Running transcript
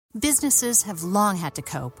Businesses have long had to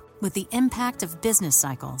cope with the impact of business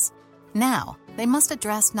cycles. Now, they must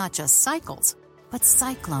address not just cycles, but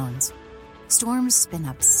cyclones. Storms spin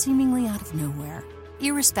up seemingly out of nowhere,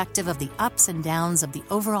 irrespective of the ups and downs of the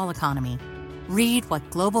overall economy. Read what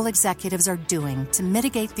global executives are doing to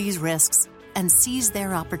mitigate these risks and seize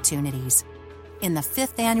their opportunities in the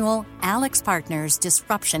 5th Annual AlixPartners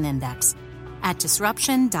Disruption Index at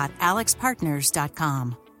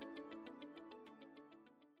disruption.alixpartners.com.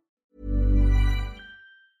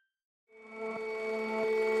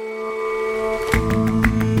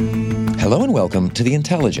 Hello and welcome to The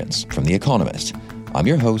Intelligence from The Economist. I'm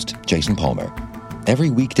your host, Jason Palmer. Every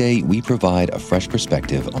weekday, we provide a fresh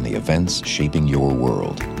perspective on the events shaping your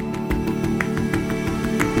world.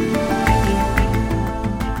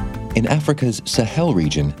 In Africa's Sahel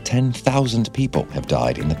region, 10,000 people have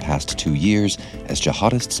died in the past 2 years as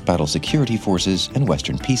jihadists battle security forces and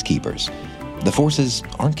Western peacekeepers. The forces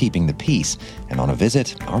aren't keeping the peace, and on a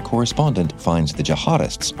visit, our correspondent finds the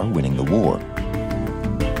jihadists are winning the war.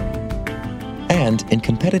 And in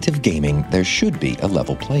competitive gaming, there should be a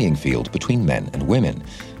level playing field between men and women.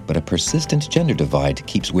 But a persistent gender divide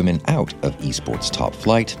keeps women out of esports top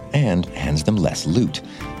flight and hands them less loot.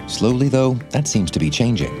 Slowly, though, that seems to be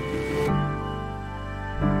changing.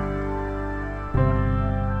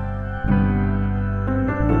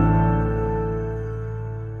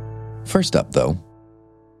 First up, though,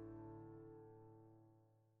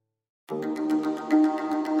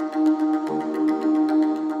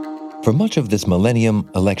 for much of this millennium,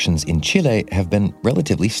 elections in Chile have been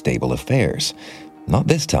relatively stable affairs. Not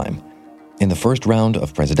this time. In the first round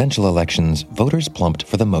of presidential elections, voters plumped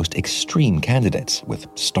for the most extreme candidates with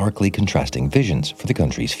starkly contrasting visions for the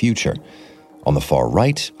country's future. On the far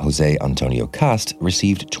right, José Antonio Cast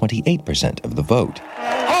received 28% of the vote.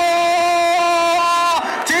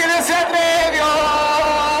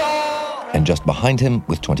 And just behind him,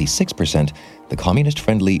 with 26%, the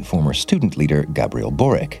communist-friendly former student leader Gabriel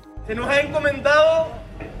Boric. Se nos ha encomendado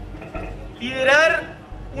liderar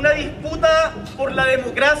una disputa por la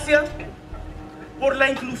democracia, por la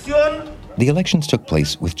inclusión. The elections took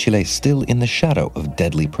place with Chile still in the shadow of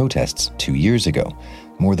deadly protests 2 years ago.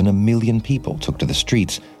 More than 1 million people took to the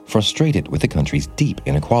streets, frustrated with the country's deep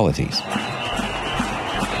inequalities.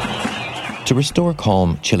 To restore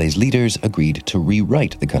calm, Chile's leaders agreed to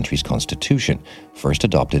rewrite the country's constitution, first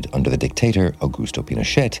adopted under the dictator Augusto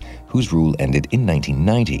Pinochet, whose rule ended in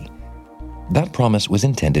 1990. That promise was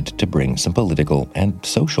intended to bring some political and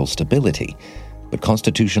social stability, but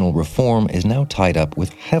constitutional reform is now tied up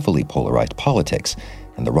with heavily polarized politics,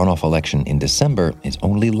 and the runoff election in December is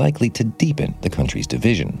only likely to deepen the country's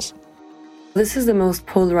divisions. This is the most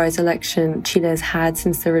polarized election Chile has had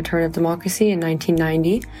since the return of democracy in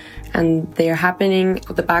 1990, and they are happening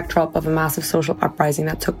with the backdrop of a massive social uprising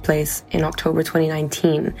that took place in October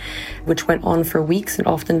 2019, which went on for weeks and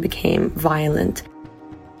often became violent.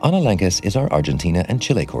 Ana Lenkas is our Argentina and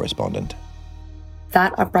Chile correspondent.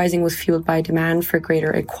 That uprising was fueled by demand for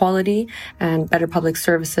greater equality and better public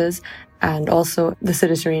services, and also the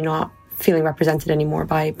citizenry not feeling represented anymore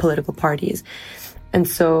by political parties. And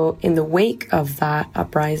so in the wake of that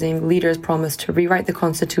uprising, leaders promised to rewrite the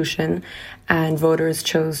constitution, and voters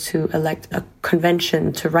chose to elect a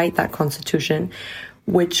convention to write that constitution,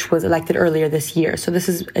 which was elected earlier this year. So this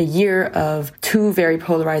is a year of two very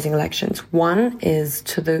polarizing elections. One is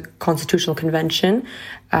to the Constitutional Convention,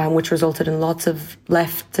 which resulted in lots of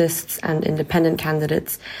leftists and independent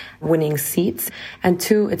candidates winning seats. And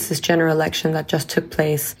two, it's this general election that just took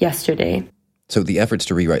place yesterday. So the efforts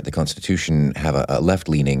to rewrite the Constitution have a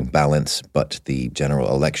left-leaning balance, but the general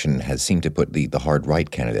election has seemed to put the hard-right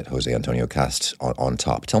candidate, José Antonio Cast, on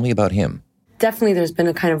top. Tell me about him. Definitely there's been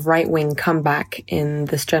a kind of right-wing comeback in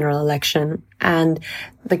this general election. And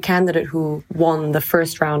the candidate who won the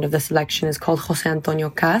first round of this election is called José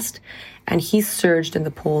Antonio Cast. And he surged in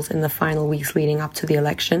the polls in the final weeks leading up to the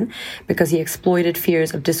election because he exploited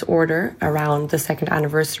fears of disorder around the second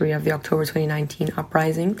anniversary of the October 2019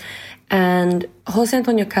 uprising. And José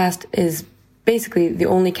Antonio Cast is basically the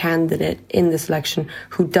only candidate in this election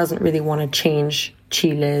who doesn't really want to change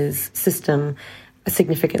Chile's system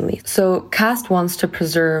significantly. So Cast wants to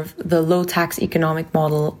preserve the low-tax economic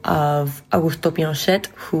model of Augusto Pinochet,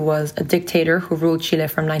 who was a dictator who ruled Chile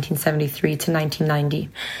from 1973 to 1990.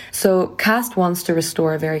 So Cast wants to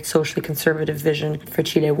restore a very socially conservative vision for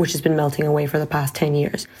Chile, which has been melting away for the past 10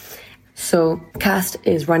 years. So Cast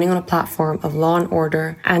is running on a platform of law and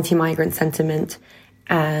order, anti-migrant sentiment,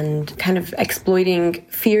 and kind of exploiting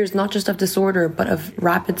fears not just of disorder, but of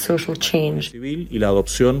rapid social change. Y la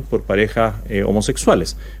adopción por parejas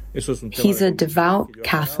homosexuales. He's a devout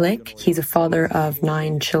Catholic. He's a father of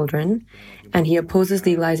 9 children, and he opposes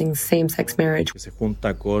legalizing same-sex marriage. Se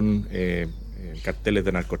junta con carteles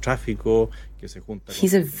de narcotráfico.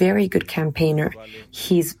 He's a very good campaigner.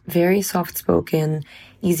 He's very soft-spoken,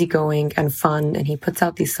 easygoing, and fun, and he puts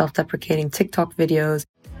out these self-deprecating TikTok videos.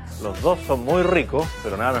 Los dos son muy ricos,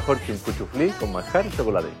 pero nada mejor que un cuchuflí con manjar y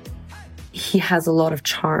chocolate. He has a lot of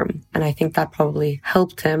charm, and I think that probably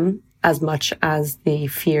helped him as much as the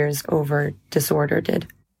fears over disorder did.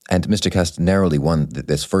 And Mr. Kast narrowly won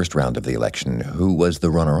this first round of the election. Who was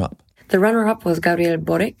the runner-up? The runner-up was Gabriel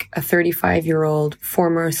Boric, a 35-year-old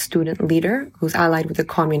former student leader who's allied with the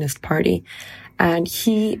Communist Party. And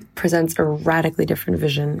he presents a radically different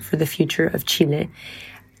vision for the future of Chile.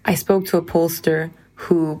 I spoke to a pollster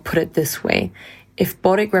who put it this way. If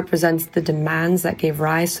Boric represents the demands that gave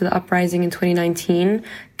rise to the uprising in 2019,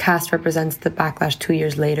 Kast represents the backlash 2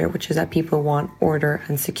 years later, which is that people want order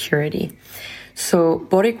and security. So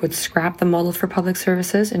Boric would scrap the model for public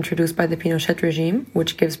services introduced by the Pinochet regime,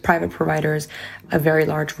 which gives private providers a very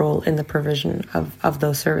large role in the provision of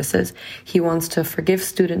those services. He wants to forgive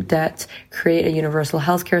student debt, create a universal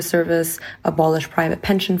healthcare service, abolish private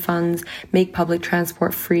pension funds, make public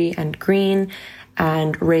transport free and green,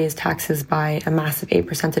 and raise taxes by a massive 8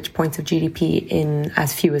 percentage points of GDP in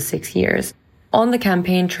as few as 6 years. On the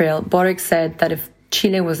campaign trail, Boric said that if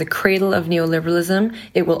Chile was the cradle of neoliberalism,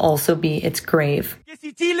 it will also be its grave. Que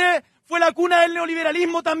si Chile fue la cuna del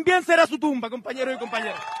neoliberalismo, también será su tumba, compañeros y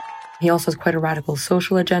compañeras. He also has quite a radical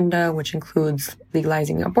social agenda, which includes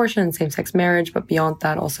legalizing abortion and same-sex marriage, but beyond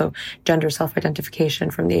that, also gender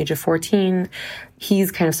self-identification from the age of 14.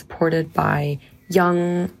 He's kind of supported by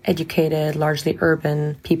young, educated, largely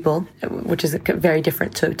urban people, which is very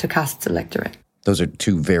different to Kast's electorate. Those are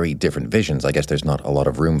two very different visions. I guess there's not a lot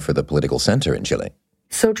of room for the political center in Chile.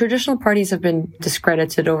 So traditional parties have been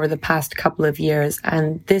discredited over the past couple of years,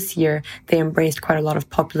 and this year they embraced quite a lot of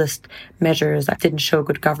populist measures that didn't show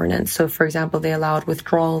good governance. So, for example, they allowed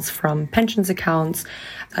withdrawals from pensions accounts,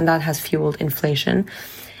 and that has fueled inflation.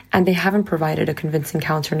 And they haven't provided a convincing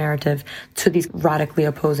counter-narrative to these radically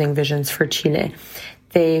opposing visions for Chile.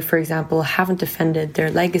 They, for example, haven't defended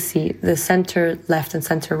their legacy. The center, left and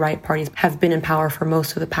center right parties have been in power for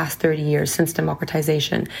most of the past 30 years since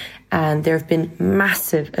democratization. And there have been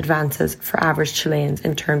massive advances for average Chileans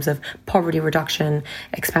in terms of poverty reduction,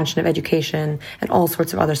 expansion of education, and all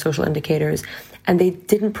sorts of other social indicators. And they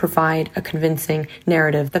didn't provide a convincing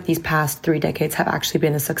narrative that these past 3 decades have actually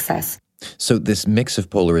been a success. So this mix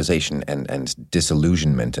of polarization and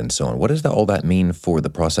disillusionment and so on, what does all that mean for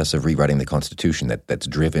the process of rewriting the Constitution that's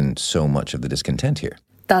driven so much of the discontent here?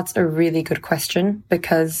 That's a really good question,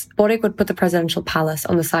 because Boric would put the presidential palace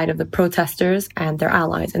on the side of the protesters and their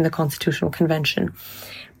allies in the Constitutional Convention.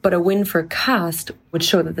 But a win for Kast would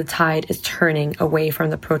show that the tide is turning away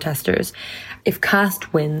from the protesters. If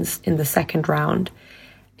Kast wins in the second round,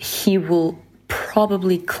 he will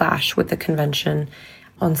probably clash with the convention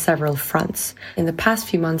on several fronts. In the past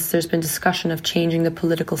few months, there's been discussion of changing the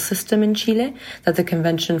political system in Chile, that the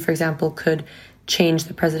convention, for example, could change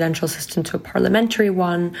the presidential system to a parliamentary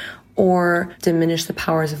one or diminish the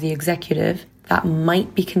powers of the executive. That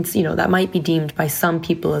might be, that might be deemed by some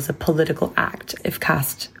people as a political act if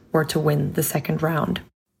Kast were to win the second round.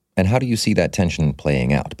 And how do you see that tension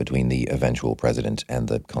playing out between the eventual president and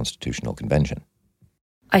the Constitutional Convention?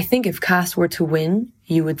 I think if Kast were to win,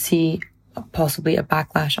 you would see possibly a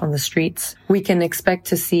backlash on the streets. We can expect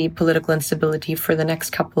to see political instability for the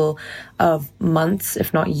next couple of months,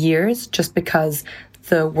 if not years, just because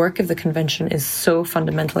the work of the convention is so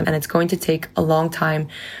fundamental and it's going to take a long time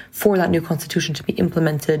for that new constitution to be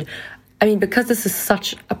implemented. I mean, because this is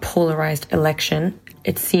such a polarized election,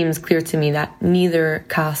 it seems clear to me that neither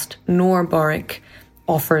Kast nor Boric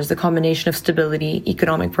offers the combination of stability,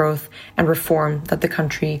 economic growth, and reform that the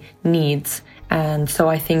country needs. And so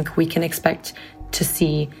I think we can expect to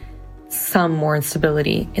see some more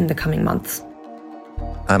instability in the coming months.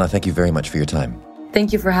 Anna, thank you very much for your time.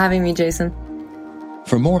 Thank you for having me, Jason.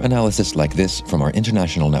 For more analysis like this from our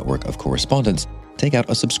international network of correspondents, take out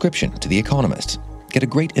a subscription to The Economist. Get a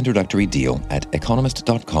great introductory deal at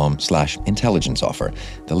economist.com/intelligence offer.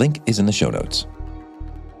 The link is in the show notes.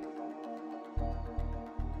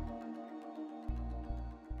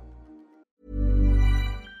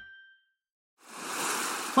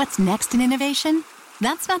 What's next in innovation?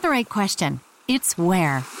 That's not the right question. It's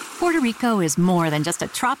where. Puerto Rico is more than just a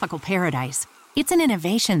tropical paradise. It's an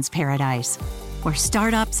innovations paradise. where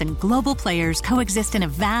startups and global players coexist in a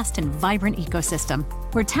vast and vibrant ecosystem,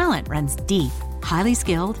 where talent runs deep, highly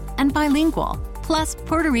skilled, and bilingual. Plus,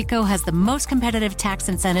 Puerto Rico has the most competitive tax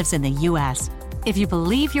incentives in the U.S. If you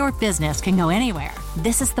believe your business can go anywhere,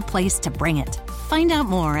 this is the place to bring it. Find out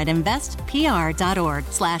more at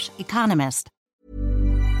investpr.org/economist.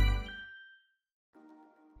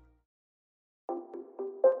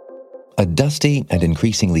 A dusty and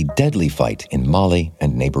increasingly deadly fight in Mali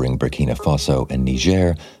and neighboring Burkina Faso and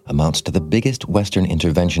Niger amounts to the biggest Western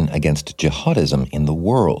intervention against jihadism in the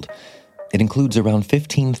world. It includes around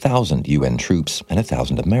 15,000 UN troops and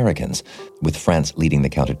 1,000 Americans, with France leading the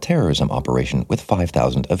counterterrorism operation with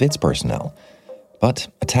 5,000 of its personnel. But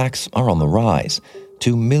attacks are on the rise.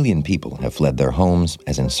 2 million people have fled their homes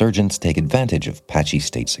as insurgents take advantage of patchy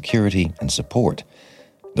state security and support.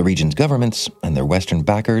 The region's governments and their Western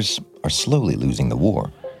backers are slowly losing the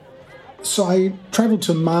war. So I travelled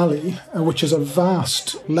to Mali, which is a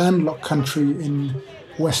vast landlocked country in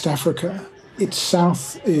West Africa. Its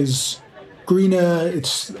south is greener.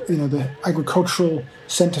 It's the agricultural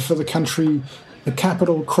centre for the country. The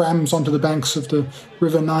capital crams onto the banks of the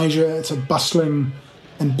River Niger. It's a bustling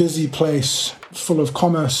and busy place full of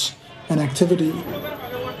commerce and activity.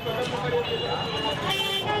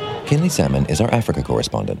 Kinley Salmon is our Africa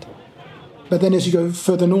correspondent. But then as you go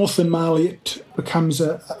further north in Mali, it becomes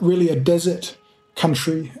really a desert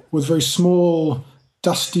country with very small,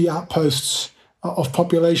 dusty outposts of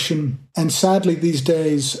population. And sadly, these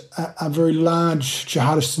days, a very large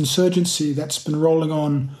jihadist insurgency that's been rolling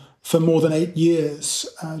on for more than 8 years.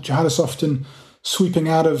 Jihadists often sweeping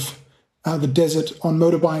out of the desert on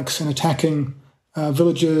motorbikes and attacking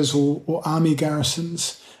villages or army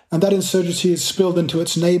garrisons. And that insurgency has spilled into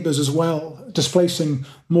its neighbours as well, displacing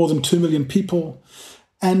more than 2 million people.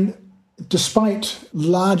 And despite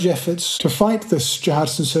large efforts to fight this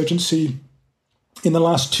jihadist insurgency, in the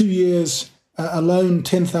last 2 years alone,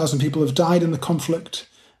 10,000 people have died in the conflict.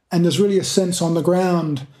 And there's really a sense on the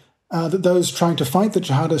ground that those trying to fight the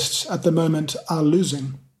jihadists at the moment are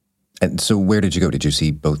losing. And so where did you go? Did you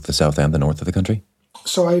see both the south and the north of the country?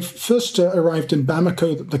 So I first arrived in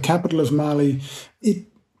Bamako, the capital of Mali. It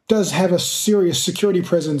does have a serious security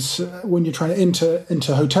presence when you're trying to enter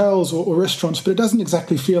into hotels or restaurants, but it doesn't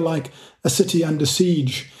exactly feel like a city under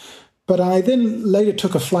siege. But I then later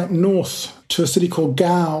took a flight north to a city called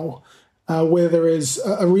Gao, where there is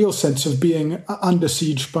a real sense of being under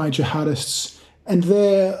siege by jihadists. And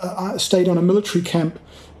there I stayed on a military camp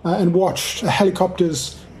and watched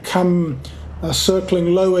helicopters come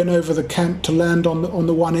circling low in over the camp to land on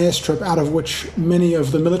the one airstrip out of which many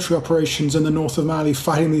of the military operations in the north of Mali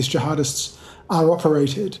fighting these jihadists are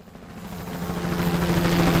operated.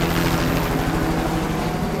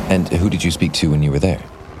 And who did you speak to when you were there?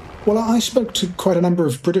 Well, I spoke to quite a number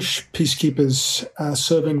of British peacekeepers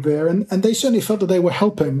serving there, and they certainly felt that they were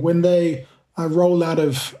helping. When they roll out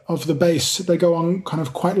of the base, they go on kind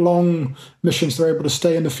of quite long missions. They're able to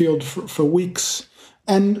stay in the field for weeks.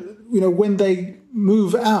 And when they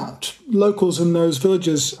move out, locals in those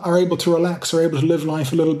villages are able to relax, are able to live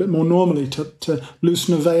life a little bit more normally, to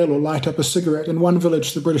loosen a veil or light up a cigarette. In one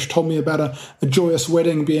village, the British told me about a joyous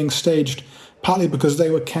wedding being staged, partly because they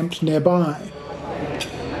were camped nearby.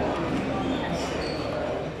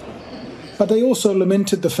 But they also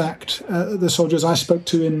lamented the fact, the soldiers I spoke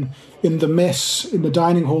to in the mess, in the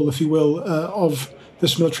dining hall, if you will, of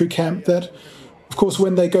this military camp, that of course,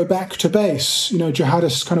 when they go back to base,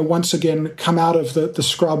 jihadists kind of once again come out of the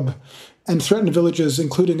scrub and threaten villages,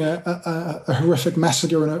 including a horrific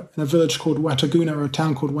massacre in a village called Ouattaguna, or a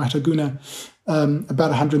town called Ouattaguna, about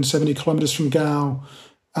 170 kilometers from Gao.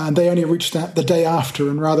 And they only reached that the day after,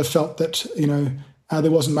 and rather felt that,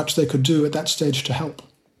 there wasn't much they could do at that stage to help.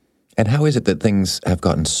 And how is it that things have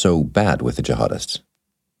gotten so bad with the jihadists?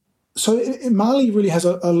 So Mali really has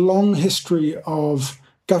a long history of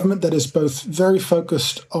government that is both very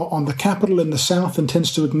focused on the capital in the south and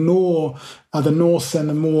tends to ignore the north and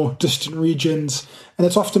the more distant regions. And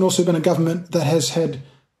it's often also been a government that has had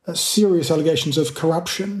serious allegations of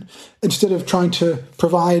corruption. Instead of trying to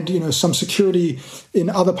provide, some security in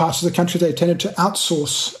other parts of the country, they tended to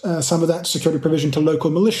outsource some of that security provision to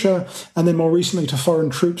local militia, and then more recently to foreign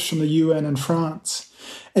troops from the UN and France.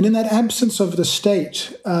 And in that absence of the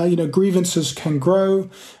state, grievances can grow.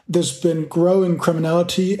 There's been growing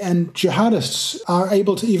criminality, and jihadists are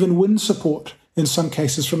able to even win support in some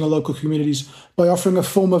cases from the local communities by offering a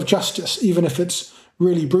form of justice, even if it's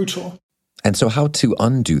really brutal. And so how to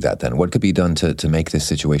undo that then? What could be done to make this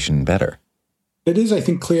situation better? It is, I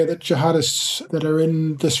think, clear that jihadists that are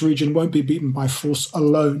in this region won't be beaten by force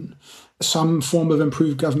alone. Some form of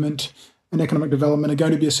improved government and economic development are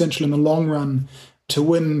going to be essential in the long run to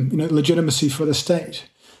win, legitimacy for the state.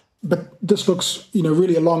 But this looks,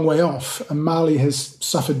 really a long way off. And Mali has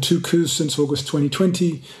suffered 2 coups since August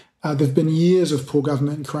 2020. There have been years of poor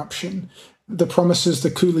government and corruption. The promises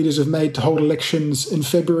the coup leaders have made to hold elections in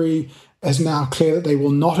February is now clear that they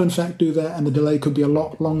will not, in fact, do that, and the delay could be a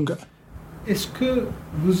lot longer. Est-ce que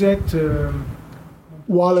vous êtes...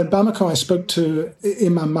 While in Bamako, I spoke to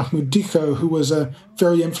Imam Mahmoud Dicko, who was a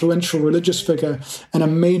very influential religious figure and a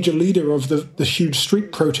major leader of the huge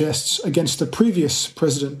street protests against the previous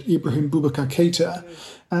president, Ibrahim Boubacar Keïta.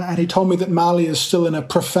 And he told me that Mali is still in a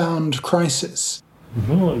profound crisis.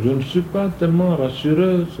 Non, je ne suis pas tellement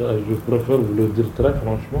rassuré, je préfère vous le dire très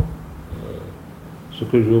franchement. Ce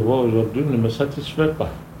que je vois aujourd'hui ne me satisfait pas.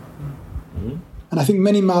 And I think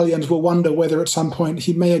many Malians will wonder whether at some point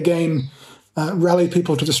he may again rally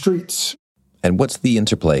people to the streets. And what's the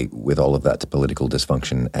interplay with all of that political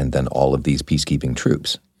dysfunction and then all of these peacekeeping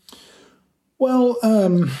troops? Well,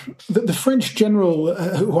 the French general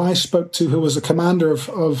who I spoke to, who was a commander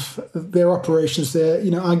of their operations there,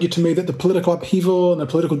 argued to me that the political upheaval and the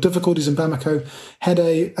political difficulties in Bamako had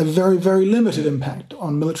a very, very limited impact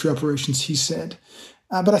on military operations, he said.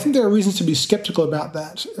 But I think there are reasons to be skeptical about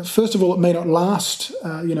that. First of all, it may not last.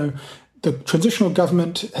 The transitional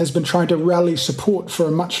government has been trying to rally support for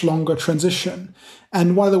a much longer transition.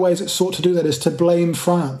 And one of the ways it sought to do that is to blame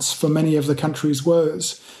France for many of the country's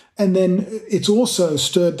woes. And then it's also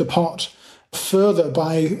stirred the pot further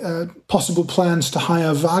by possible plans to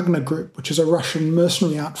hire Wagner Group, which is a Russian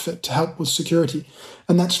mercenary outfit, to help with security.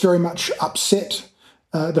 And that's very much upset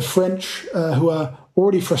the French, who are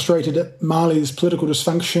already frustrated at Mali's political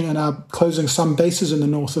dysfunction and are closing some bases in the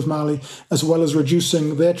north of Mali, as well as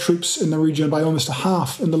reducing their troops in the region by almost a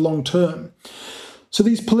half in the long term. So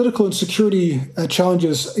these political and security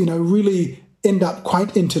challenges, really end up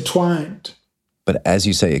quite intertwined. But as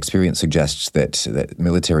you say, experience suggests that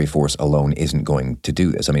military force alone isn't going to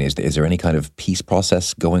do this. I mean, is there any kind of peace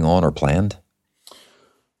process going on or planned?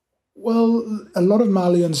 Well, a lot of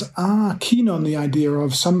Malians are keen on the idea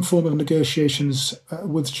of some form of negotiations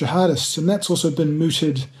with jihadists, and that's also been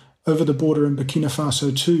mooted over the border in Burkina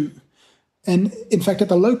Faso too. And in fact, at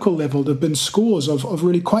the local level, there have been scores of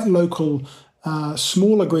really quite local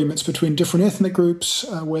small agreements between different ethnic groups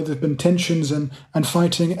where there have been tensions and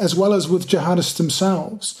fighting, as well as with jihadists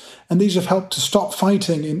themselves. And these have helped to stop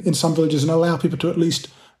fighting in some villages and allow people to at least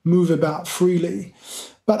move about freely.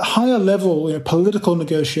 But higher level political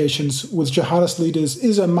negotiations with jihadist leaders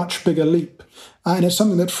is a much bigger leap. And it's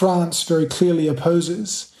something that France very clearly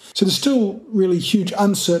opposes. So there's still really huge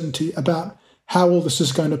uncertainty about how all this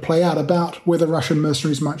is going to play out, about whether Russian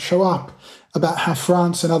mercenaries might show up, about how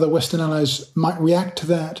France and other Western allies might react to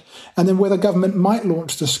that, and then whether government might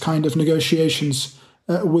launch this kind of negotiations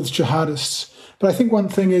with jihadists. But I think one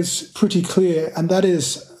thing is pretty clear, and that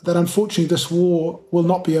is that unfortunately this war will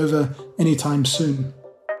not be over anytime soon.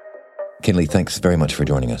 Kinley, thanks very much for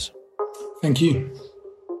joining us. Thank you.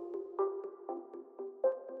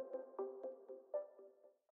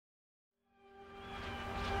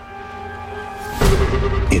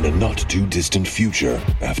 In a not-too-distant future,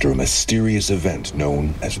 after a mysterious event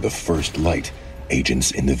known as the First Light,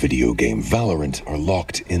 agents in the video game Valorant are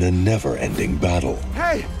locked in a never-ending battle.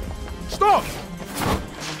 Hey! Stop!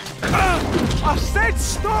 I said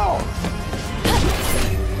stop!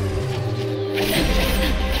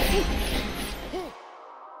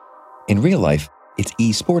 In real life, it's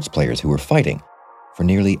esports players who are fighting for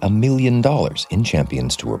nearly $1 million in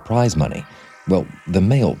Champions Tour prize money. Well, the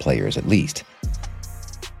male players at least.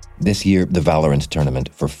 This year, the Valorant tournament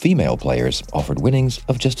for female players offered winnings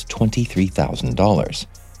of just $23,000.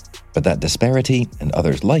 But that disparity, and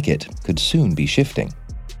others like it, could soon be shifting.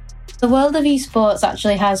 The world of esports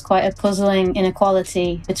actually has quite a puzzling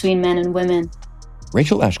inequality between men and women.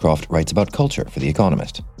 Rachel Ashcroft writes about culture for The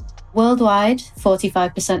Economist. Worldwide,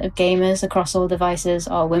 45% of gamers across all devices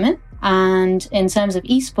are women. And in terms of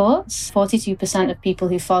esports, 42% of people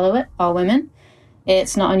who follow it are women.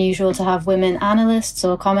 It's not unusual to have women analysts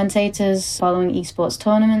or commentators following esports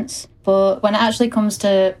tournaments. But when it actually comes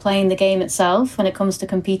to playing the game itself, when it comes to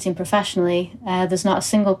competing professionally, there's not a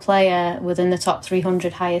single player within the top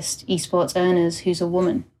 300 highest esports earners who's a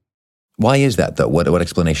woman. Why is that, though? What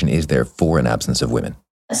explanation is there for an absence of women?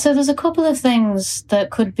 So there's a couple of things that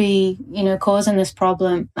could be, causing this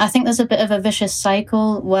problem. I think there's a bit of a vicious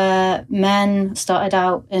cycle where men started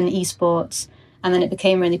out in esports and then it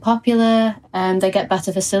became really popular. They get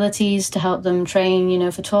better facilities to help them train,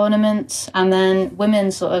 for tournaments. And then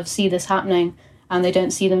women sort of see this happening and they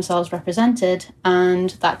don't see themselves represented.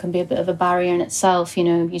 And that can be a bit of a barrier in itself.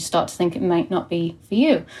 You start to think it might not be for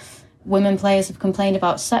you. Women players have complained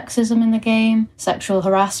about sexism in the game, sexual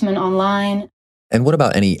harassment online. And what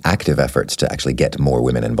about any active efforts to actually get more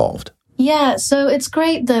women involved? Yeah, so it's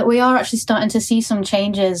great that we are actually starting to see some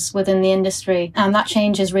changes within the industry, and that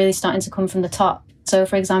change is really starting to come from the top. So,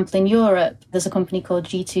 for example, in Europe, there's a company called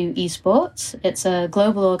G2 Esports. It's a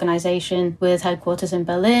global organisation with headquarters in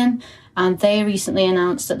Berlin, and they recently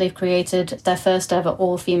announced that they've created their first ever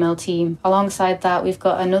all-female team. Alongside that, we've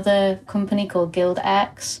got another company called Guild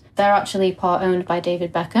X. They're actually part-owned by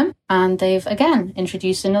David Beckham, and they've, again,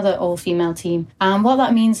 introduced another all-female team. And what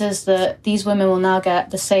that means is that these women will now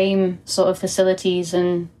get the same sort of facilities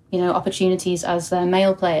and, opportunities as their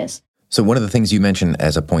male players. So one of the things you mentioned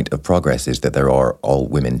as a point of progress is that there are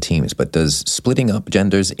all-women teams, but does splitting up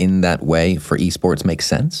genders in that way for esports make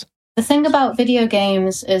sense? The thing about video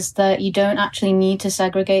games is that you don't actually need to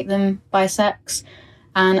segregate them by sex.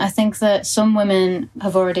 And I think that some women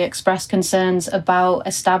have already expressed concerns about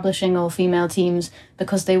establishing all-female teams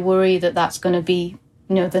because they worry that that's going to be,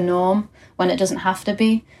 the norm when it doesn't have to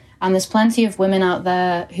be. And there's plenty of women out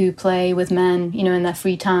there who play with men, in their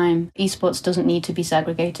free time. Esports doesn't need to be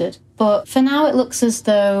segregated. But for now, it looks as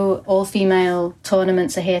though all-female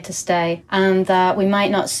tournaments are here to stay and that we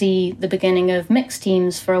might not see the beginning of mixed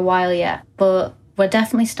teams for a while yet. But we're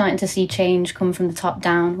definitely starting to see change come from the top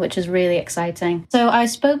down, which is really exciting. So I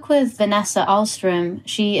spoke with Vanessa Ahlström.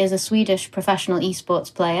 She is a Swedish professional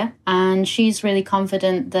esports player, and she's really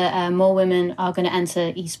confident that more women are going to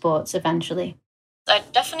enter esports eventually. I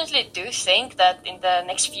definitely do think that in the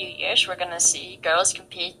next few years we're going to see girls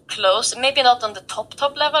compete close, maybe not on the top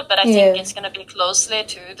level, but I think it's going to be closely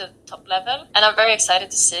to the top level. And I'm very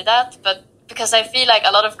excited to see that, but because I feel like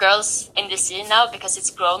a lot of girls in the scene now, because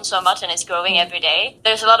it's grown so much and it's growing every day,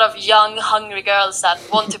 there's a lot of young, hungry girls that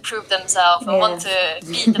want to prove themselves and want to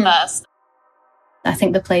be the best. I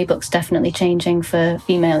think the playbook's definitely changing for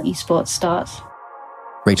female esports stars.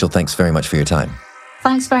 Rachel, thanks very much for your time.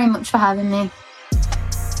 Thanks very much for having me.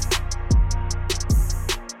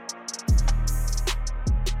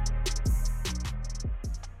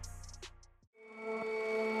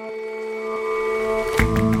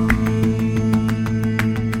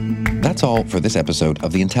 That's all for this episode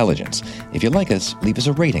of The Intelligence. If you like us, leave us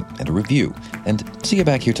a rating and a review, and see you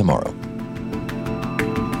back here tomorrow.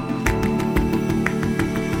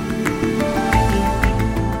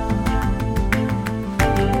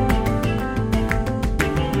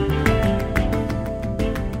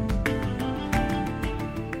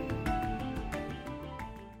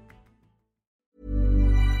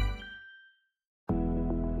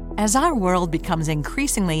 As our world becomes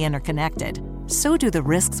increasingly interconnected, so do the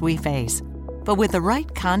risks we face. But with the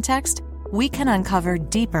right context, we can uncover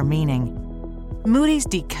deeper meaning. Moody's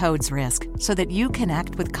decodes risk so that you can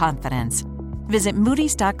act with confidence. Visit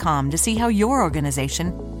Moody's.com to see how your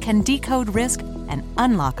organization can decode risk and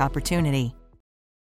unlock opportunity.